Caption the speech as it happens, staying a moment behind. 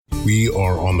We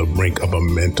are on the brink of a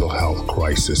mental health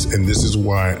crisis, and this is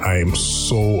why I am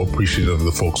so appreciative of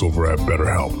the folks over at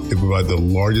BetterHelp. They provide the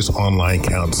largest online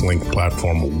counseling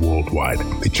platform worldwide.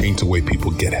 They change the way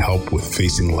people get help with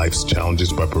facing life's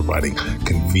challenges by providing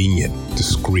convenient,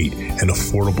 discreet, and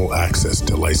affordable access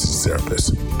to licensed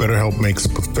therapists. BetterHelp makes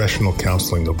professional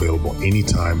counseling available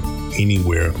anytime,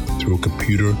 anywhere, through a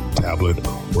computer, tablet,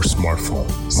 or smartphone.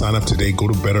 Sign up today. Go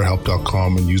to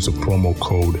BetterHelp.com and use the promo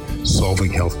code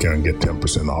SolvingHealthcare and get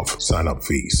 10% off sign-up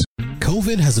fees.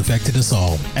 COVID has affected us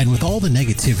all, and with all the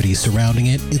negativity surrounding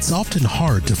it, it's often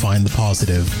hard to find the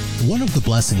positive. One of the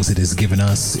blessings it has given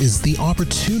us is the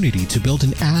opportunity to build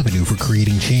an avenue for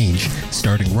creating change,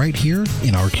 starting right here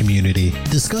in our community.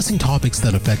 Discussing topics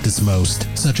that affect us most,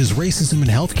 such as racism in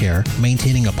healthcare,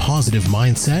 maintaining a positive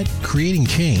mindset, creating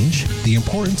change, the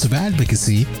importance of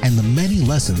advocacy, and the many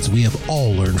lessons we have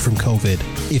all learned from COVID.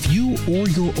 If you or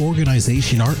your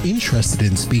organization are interested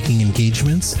in speaking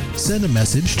engagements, send a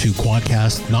message to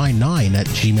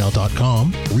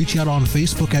quadcast99@gmail.com, reach out on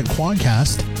Facebook at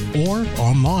Quadcast, or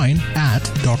online at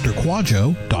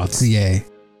drquadjo.ca.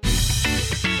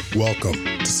 Welcome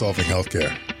to Solving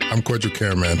Healthcare. I'm Kwadwo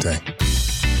Kyeremanteng.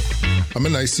 I'm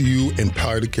an ICU and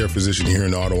palliative care physician here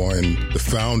in Ottawa and the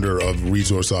founder of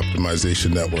Resource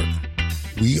Optimization Network.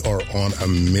 We are on a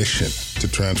mission to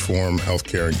transform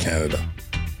healthcare in Canada.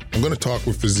 I'm going to talk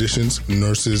with physicians,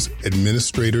 nurses,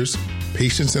 administrators,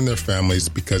 patients and their families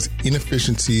because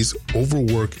inefficiencies,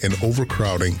 overwork, and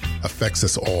overcrowding affects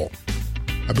us all.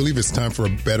 I believe it's time for a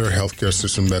better healthcare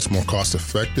system that's more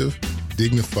cost-effective,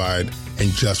 dignified, and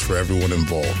just for everyone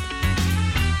involved.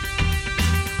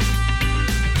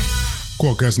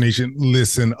 Quadcast Nation,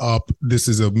 listen up. This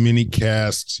is a mini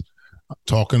cast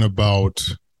talking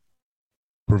about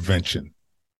prevention,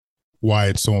 why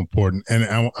it's so important. And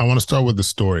I want to start with the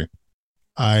story.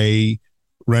 I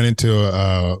ran into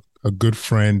a good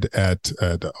friend at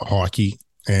hockey,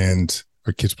 and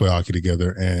our kids play hockey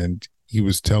together. And he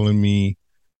was telling me,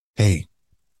 hey,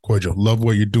 Kwadwo, love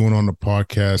what you're doing on the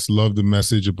podcast. Love the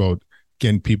message about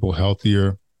getting people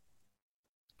healthier.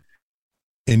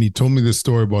 And he told me this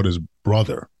story about his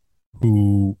brother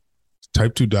who is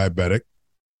type 2 diabetic.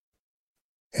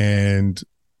 And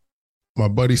my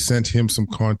buddy sent him some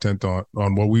content on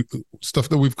what stuff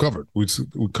that we've covered. We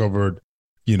covered,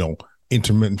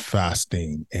 intermittent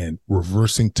fasting and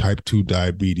reversing type 2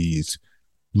 diabetes,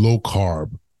 low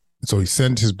carb. So he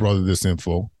sent his brother this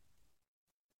info,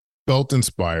 felt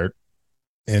inspired,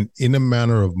 and in a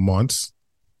matter of months,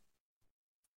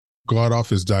 got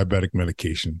off his diabetic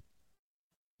medication,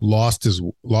 lost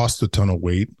a ton of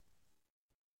weight,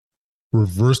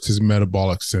 reversed his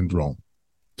metabolic syndrome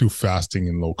through fasting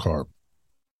and low carb.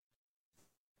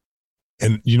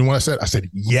 And you know what I said? I said,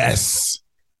 yes.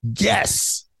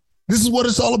 This is what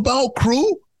it's all about,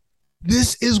 crew.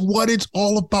 This is what it's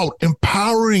all about.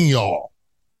 Empowering y'all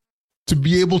to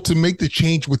be able to make the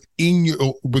change for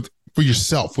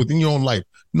yourself, within your own life,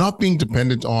 not being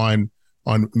dependent on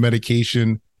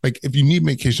medication. Like if you need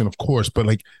medication, of course, but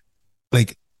like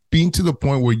being to the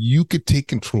point where you could take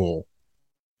control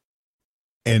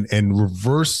and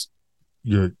reverse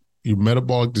your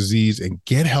metabolic disease and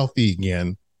get healthy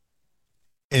again.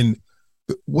 And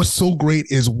what's so great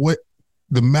is what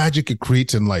the magic it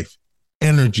creates in life.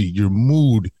 Energy, your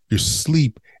mood, your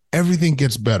sleep, everything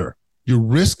gets better. Your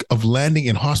risk of landing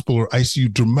in hospital or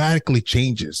ICU dramatically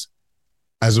changes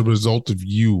as a result of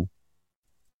you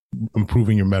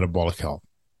improving your metabolic health.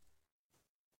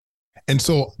 And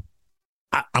so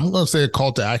I'm going to say a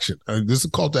call to action. This is a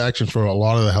call to action for a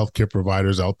lot of the healthcare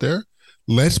providers out there.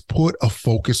 Let's put a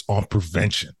focus on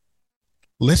prevention.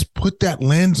 Let's put that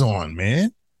lens on,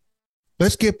 man.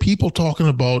 Let's get people talking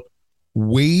about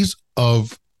ways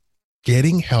of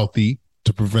getting healthy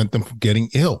to prevent them from getting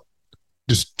ill.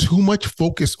 There's too much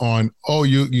focus on, oh,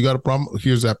 you got a problem,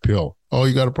 here's that pill. Oh,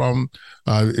 you got a problem,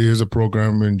 here's a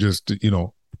program, and just, give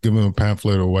them a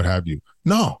pamphlet or what have you.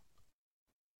 No.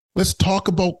 Let's talk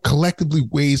about collectively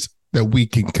ways that we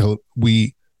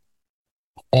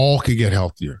all can get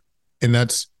healthier. And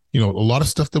that's, a lot of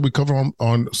stuff that we cover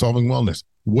on Solving Wellness.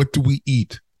 What do we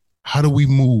eat? How do we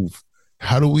move?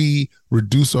 How do we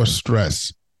reduce our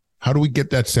stress? How do we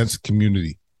get that sense of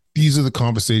community? These are the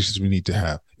conversations we need to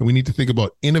have. And we need to think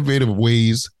about innovative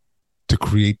ways to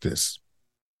create this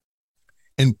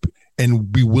and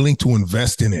be willing to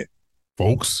invest in it,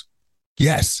 folks.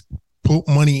 Yes, put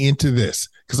money into this.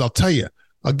 Because I'll tell you,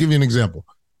 I'll give you an example.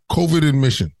 COVID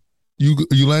admission.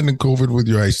 You land in COVID with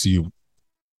your ICU.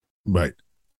 Right.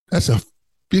 That's a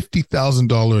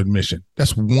 $50,000 admission.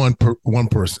 That's one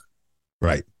person.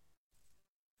 Right.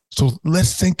 So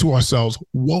let's think to ourselves,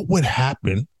 what would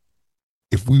happen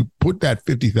if we put that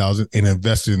 50,000 and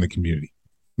invested in the community,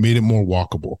 made it more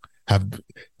walkable, have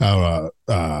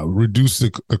reduced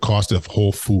the cost of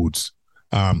Whole Foods,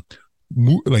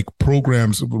 like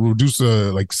programs, reduce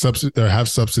subsidy or have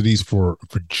subsidies for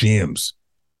gyms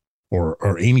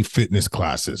or any fitness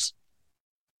classes,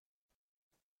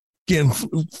 getting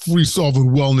free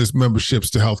Solving Wellness memberships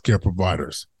to healthcare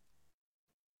providers,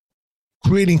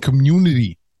 creating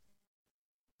community.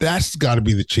 That's got to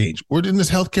be the change. We're in this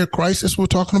healthcare crisis we're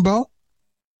talking about.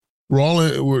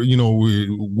 We're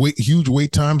huge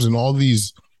wait times and all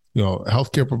these,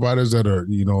 healthcare providers that are,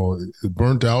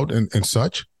 burnt out and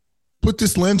such. Put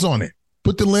this lens on it.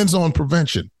 Put the lens on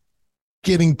prevention,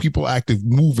 getting people active,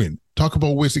 moving, talk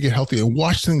about ways to get healthy and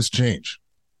watch things change.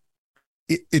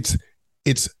 It's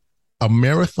a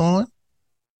marathon,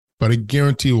 but I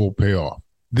guarantee it will pay off.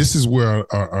 This is where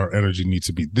our energy needs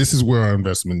to be. This is where our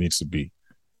investment needs to be.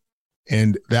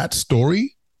 And that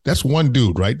story, that's one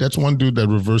dude, right? That's one dude that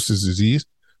reverses disease.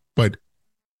 But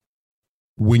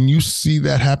when you see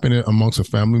that happen amongst a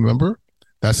family member,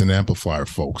 that's an amplifier,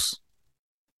 folks.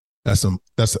 That's some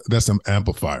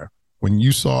amplifier. When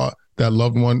you saw that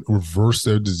loved one reverse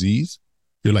their disease,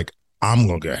 you're like, I'm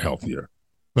going to get healthier.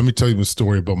 Let me tell you the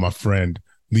story about my friend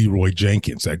Leroy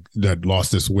Jenkins that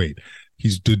lost this weight. He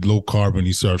did low carb and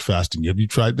he started fasting. Have you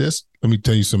tried this? Let me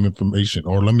tell you some information,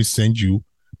 or let me send you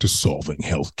to Solving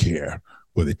Healthcare,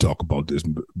 where they talk about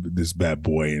this bad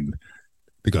boy, and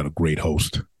they got a great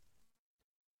host,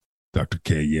 Dr.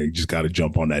 K. Yeah, you just got to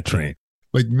jump on that train.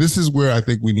 Like, this is where I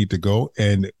think we need to go,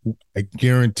 and I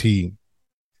guarantee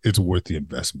it's worth the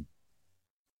investment.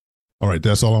 All right,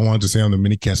 that's all I wanted to say on the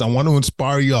minicast. I want to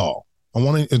inspire y'all. I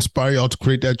want to inspire y'all to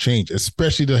create that change,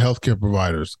 especially the healthcare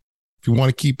providers. If you want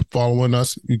to keep following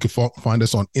us, you can find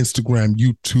us on Instagram,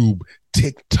 YouTube,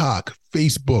 TikTok,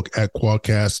 Facebook at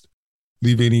Quadcast.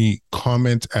 Leave any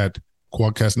comment at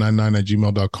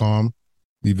quadcast99@gmail.com.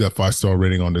 Leave that 5-star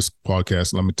rating on this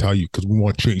podcast. Let me tell you, because we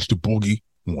want to change the boogie.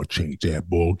 We want to change that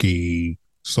boogie.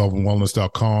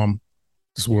 Solvingwellness.com.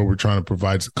 This is where we're trying to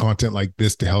provide content like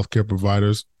this to healthcare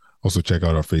providers. Also, check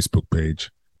out our Facebook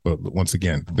page. But once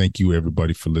again, thank you,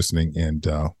 everybody, for listening, and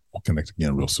we'll connect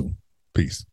again real soon. Peace.